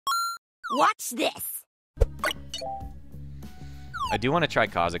Watch this! I do want to try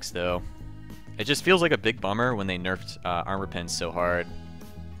Kha'Zix though. It just feels like a big bummer when they nerfed armor pins so hard.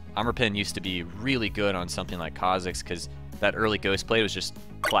 Armor pin used to be really good on something like Kha'Zix because that early ghost blade was just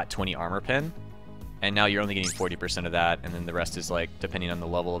flat 20 armor pin. And now you're only getting 40% of that, and then the rest is like depending on the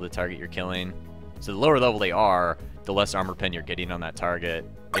level of the target you're killing. So the lower level they are, the less armor pin you're getting on that target.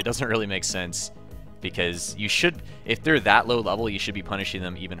 It doesn't really make sense because you should, if they're that low level, you should be punishing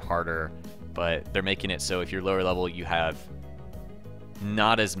them even harder. But they're making it so if you're lower level, you have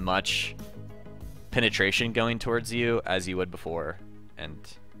not as much penetration going towards you as you would before. And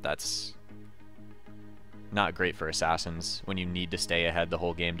that's not great for assassins when you need to stay ahead the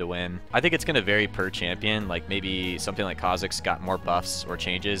whole game to win. I think it's going to vary per champion. Like maybe something like Kha'Zix got more buffs or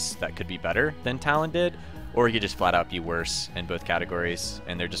changes that could be better than Talon did, or you could just flat out be worse in both categories,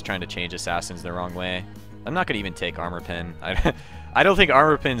 and they're just trying to change assassins the wrong way. I'm not going to even take armor pin. I don't think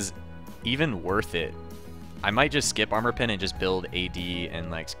armor pin's even worth it. I might just skip armor pin and just build AD and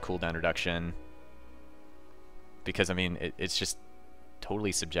like cooldown reduction, because I mean it's just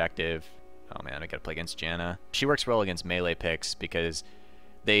totally subjective. Oh man, I gotta play against Janna. She works well against melee picks because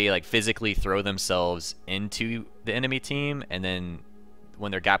they like physically throw themselves into the enemy team, and then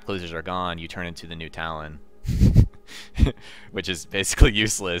when their gap closers are gone, you turn into the new Talon. Which is basically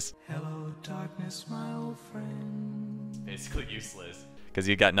useless. Hello, darkness, my old friend. Basically useless. Because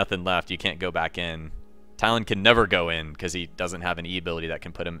you got nothing left, you can't go back in. Talon can never go in because he doesn't have an E ability that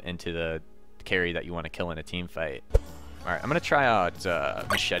can put him into the carry that you want to kill in a team fight. Alright, I'm going to try out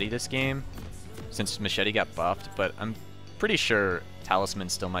Machete this game, since Machete got buffed, but I'm pretty sure Talisman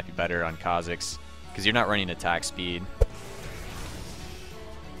still might be better on Kha'Zix, because you're not running attack speed.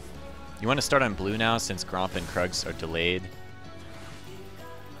 You want to start on blue now, since Gromp and Krugs are delayed.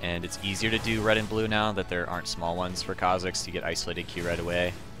 And it's easier to do red and blue now that there aren't small ones for Kha'Zix. You get isolated Q right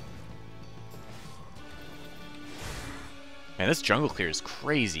away. Man, this jungle clear is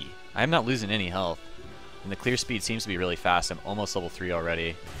crazy. I'm not losing any health. And the clear speed seems to be really fast. I'm almost level 3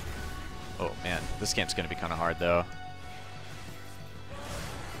 already. Oh man, this camp's going to be kind of hard though.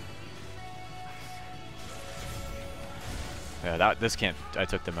 Yeah, this camp I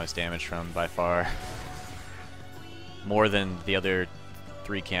took the most damage from by far. More than the other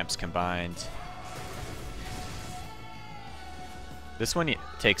 3 camps combined. This one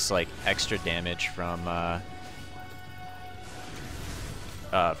takes like extra damage from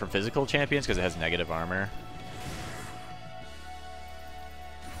physical champions because it has negative armor.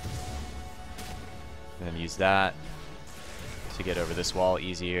 And then use that to get over this wall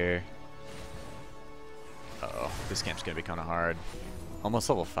easier. Uh-oh, this camp's gonna be kind of hard. Almost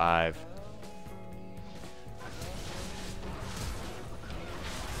level 5.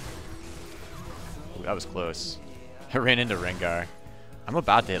 Ooh, that was close. I ran into Rengar. I'm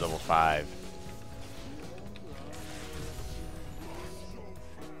about to hit level 5.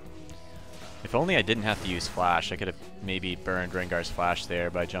 If only I didn't have to use flash, I could have maybe burned Rengar's flash there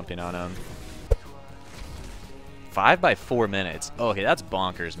by jumping on him. 5 by 4 minutes. Oh, okay, that's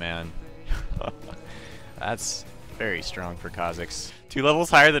bonkers, man. That's very strong for Kha'Zix. 2 levels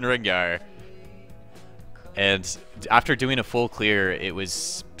higher than Rengar. And after doing a full clear, it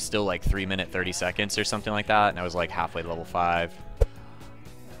was still like 3 minutes 30 seconds or something like that, and I was like halfway to level 5.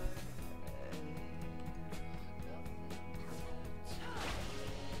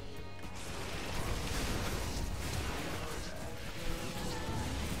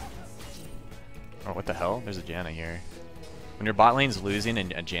 Oh, what the hell? There's a Janna here. When your bot lane's losing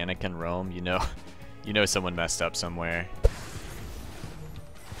and a Janna can roam, you know someone messed up somewhere.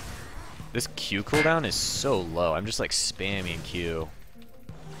 This Q cooldown is so low. I'm just like spamming Q.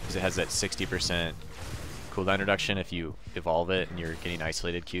 Because it has that 60% cooldown reduction if you evolve it and you're getting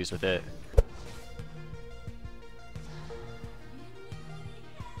isolated Qs with it.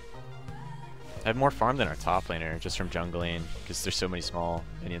 I have more farm than our top laner just from jungling because there's so many small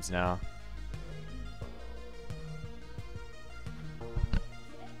minions now.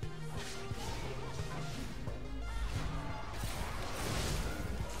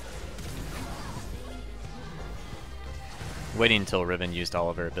 Waiting until Riven used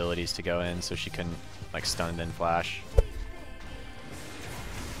all of her abilities to go in so she couldn't like stun and then flash.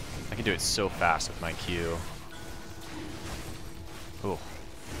 I can do it so fast with my Q. Ooh.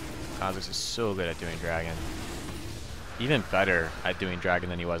 Kha'Zix is so good at doing dragon. Even better at doing dragon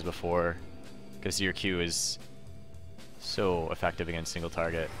than he was before, because your Q is so effective against single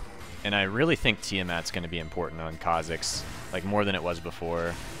target. And I really think Tiamat's going to be important on Kha'Zix, like more than it was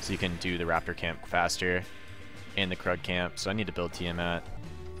before, so you can do the Raptor camp faster. And the Krug camp, so I need to build Tiamat.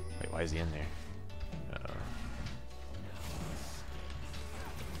 Wait, why is he in there? Uh-oh.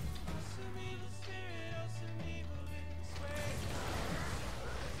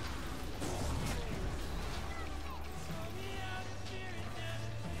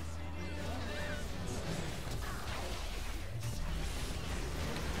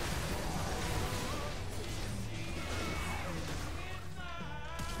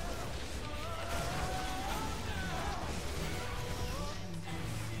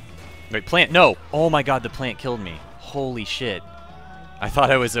 Wait, plant, no! Oh my god, the plant killed me. Holy shit. I thought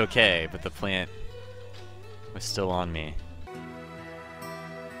I was okay, but the plant was still on me.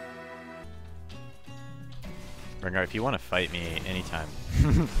 Rengar, if you want to fight me, anytime.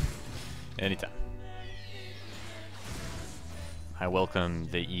 Anytime. I welcome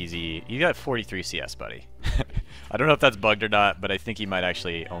the easy... You got 43 CS, buddy. I don't know if that's bugged or not, but I think he might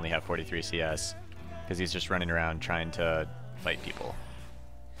actually only have 43 CS. Because he's just running around trying to fight people.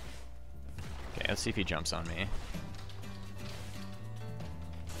 Okay, let's see if he jumps on me. You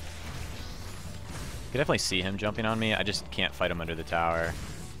can definitely see him jumping on me. I just can't fight him under the tower.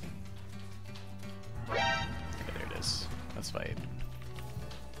 Okay, there it is. Let's fight.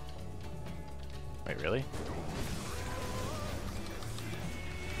 Wait, really?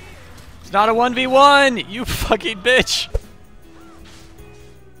 It's not a 1v1! You fucking bitch!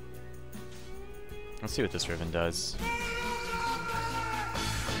 Let's see what this Riven does.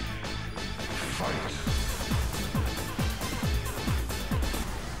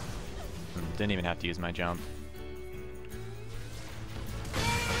 Didn't even have to use my jump.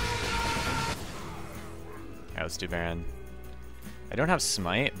 Alright, let's do Baron. I don't have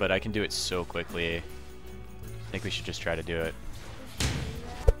Smite, but I can do it so quickly. I think we should just try to do it.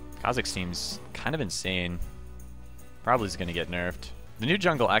 Kha'Zix seems kind of insane. Probably is going to get nerfed. The new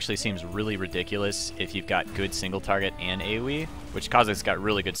jungle actually seems really ridiculous if you've got good single target and AoE, which Kha'Zix got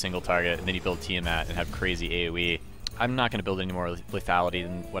really good single target, and then you build Tiamat and have crazy AoE. I'm not going to build any more lethality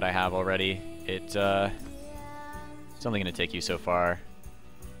than what I have already. It's only going to take you so far.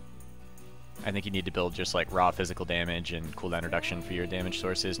 I think you need to build just like raw physical damage and cooldown reduction for your damage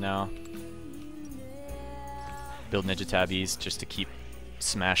sources now. Build Ninja Tabbies just to keep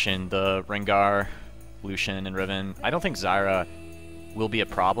smashing the Rengar, Lucian, and Riven. I don't think Zyra will be a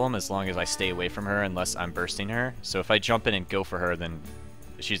problem as long as I stay away from her unless I'm bursting her. So if I jump in and go for her, then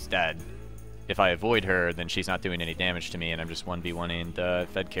she's dead. If I avoid her, then she's not doing any damage to me and I'm just 1v1ing the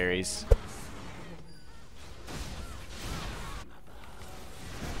Fed carries.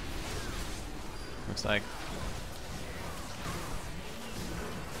 Looks like.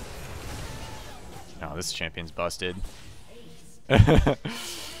 Oh, this champion's busted.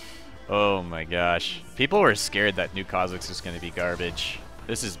 Oh my gosh. People were scared that new Kha'Zix was going to be garbage.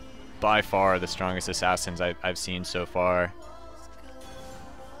 This is by far the strongest assassins I've seen so far.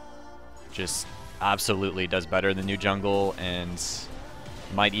 Just absolutely does better than new jungle and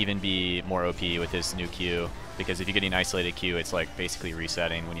might even be more OP with his new Q. Because if you get an isolated Q, it's like basically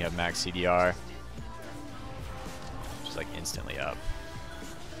resetting when you have max CDR. Just like instantly up.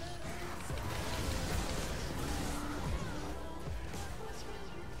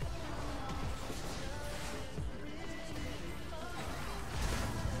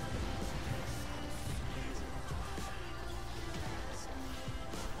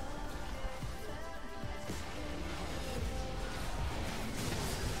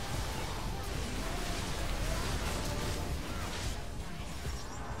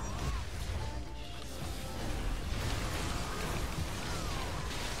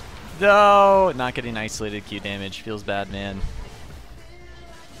 No, not getting isolated Q damage. Feels bad, man.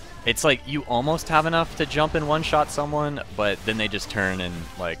 It's like you almost have enough to jump and one-shot someone, but then they just turn and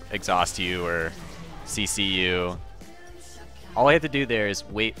like exhaust you or CC you. All I have to do there is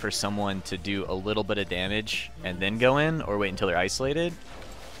wait for someone to do a little bit of damage and then go in, or wait until they're isolated,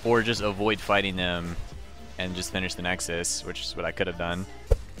 or just avoid fighting them and just finish the Nexus, which is what I could have done.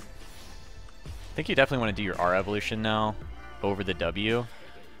 I think you definitely want to do your R evolution now over the W.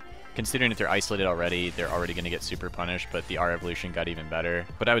 Considering if they're isolated already, they're already going to get super punished, but the R evolution got even better.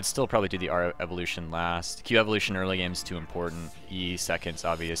 But I would still probably do the R evolution last. Q evolution early game is too important. E seconds,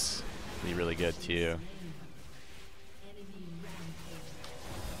 obviously, really good too.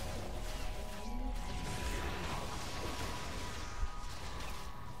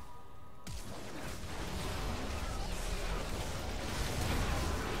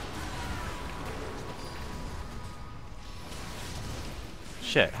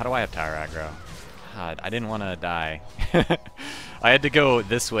 Shit, how do I have tower aggro? God, I didn't want to die. I had to go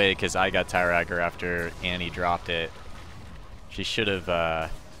this way because I got tower aggro after Annie dropped it. She should have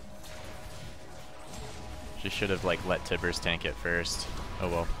like let Tibbers tank it first. Oh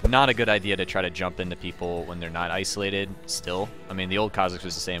well. Not a good idea to try to jump into people when they're not isolated still. I mean, the old Kha'Zix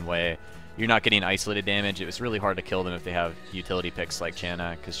was the same way. You're not getting isolated damage. It was really hard to kill them if they have utility picks like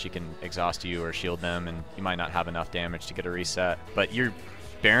Channa, because she can exhaust you or shield them and you might not have enough damage to get a reset. But your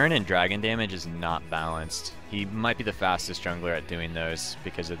Baron and Dragon damage is not balanced. He might be the fastest jungler at doing those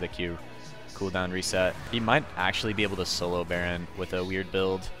because of the Q cooldown reset. He might actually be able to solo Baron with a weird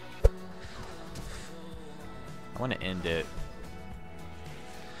build. I want to end it.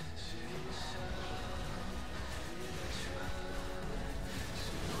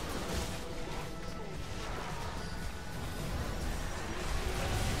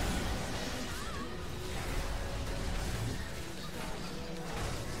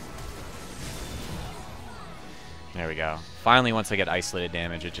 we go. Finally, once I get isolated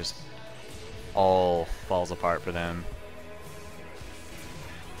damage, it just all falls apart for them.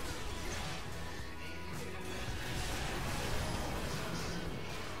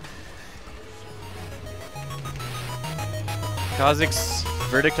 Kha'Zix,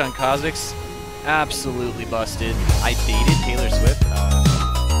 verdict on Kha'Zix, absolutely busted. I dated Taylor Swift.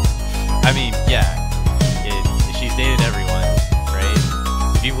 I mean, yeah, she's dated everyone,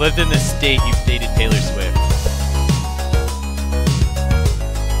 right? If you've lived in this state, you've dated Taylor Swift.